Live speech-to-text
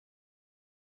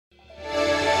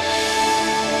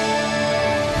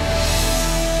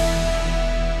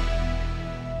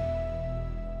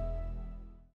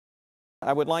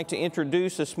I would like to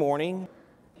introduce this morning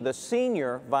the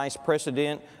Senior Vice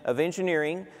President of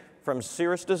Engineering from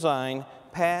Cirrus Design,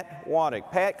 Pat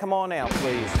Waddick. Pat, come on out,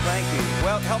 please. Thank you.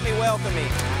 Well, help me welcome him.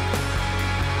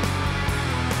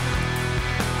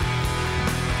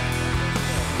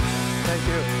 Thank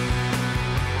you.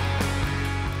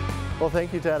 Well,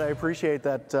 thank you, Ted. I appreciate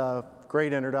that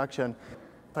great introduction.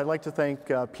 I'd like to thank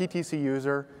PTC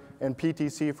User and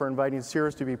PTC for inviting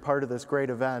Cirrus to be part of this great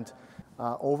event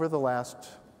over the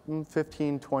last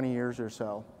 15, 20 years or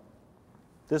so.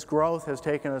 This growth has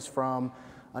taken us from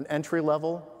an entry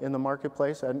level in the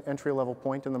marketplace, an entry level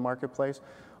point in the marketplace,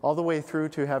 all the way through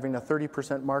to having a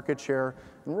 30% market share.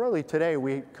 And really today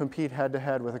we compete head to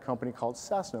head with a company called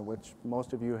Cessna, which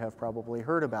most of you have probably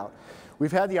heard about.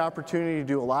 We've had the opportunity to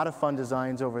do a lot of fun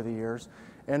designs over the years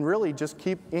and really just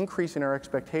keep increasing our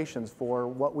expectations for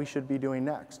what we should be doing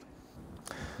next.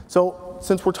 So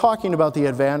since we're talking about the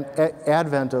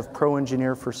advent of Pro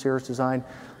Engineer for Cirrus Design,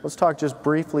 let's talk just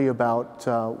briefly about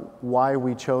why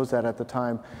we chose that at the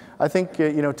time. I think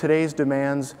today's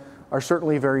demands are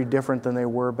certainly very different than they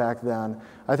were back then.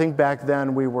 I think back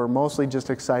then we were mostly just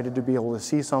excited to be able to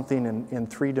see something in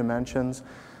 3 dimensions.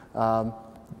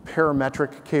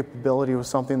 Parametric capability was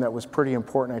something that was pretty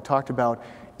important. I talked about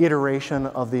iteration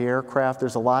of the aircraft.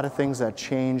 There's a lot of things that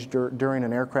change during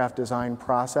an aircraft design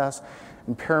process.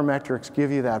 And parametrics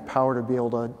give you that power to be able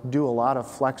to do a lot of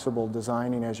flexible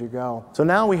designing as you go. So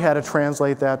now we had to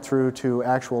translate that through to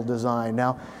actual design.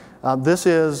 Now, this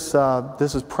is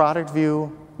Product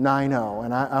View 9.0,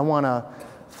 and I want to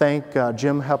thank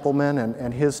Jim Heppelman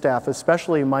and his staff,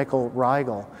 especially Michael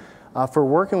Rigel, for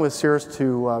working with Cirrus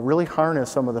to really harness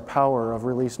some of the power of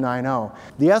Release 9.0.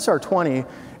 The SR20,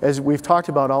 as we've talked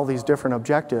about all these different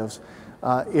objectives,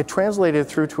 it translated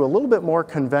through to a little bit more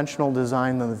conventional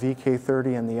design than the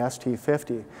VK30 and the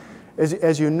ST50.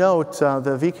 As you note,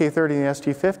 the VK30 and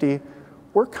the ST50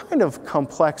 were kind of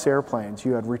complex airplanes.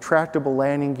 You had retractable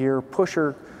landing gear,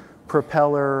 pusher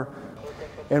propeller,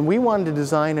 and we wanted to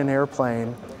design an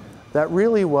airplane that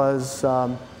really was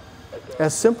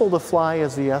as simple to fly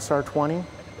as the SR20.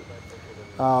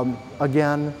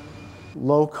 Again,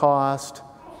 low cost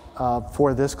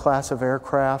for this class of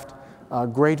aircraft.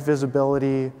 Great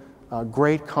visibility,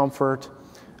 great comfort,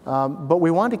 but we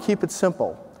want to keep it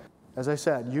simple. As I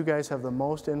said, you guys have the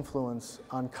most influence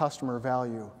on customer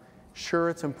value. Sure,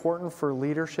 it's important for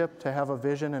leadership to have a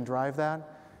vision and drive that.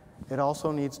 It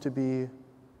also needs to be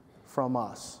from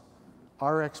us,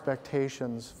 our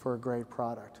expectations for a great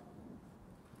product.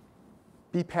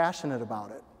 Be passionate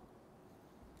about it.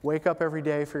 Wake up every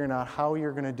day figuring out how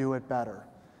you're going to do it better,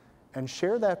 and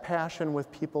share that passion with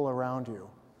people around you.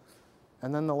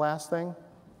 And then the last thing,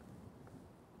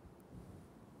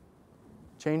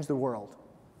 change the world.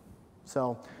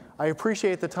 So I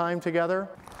appreciate the time together.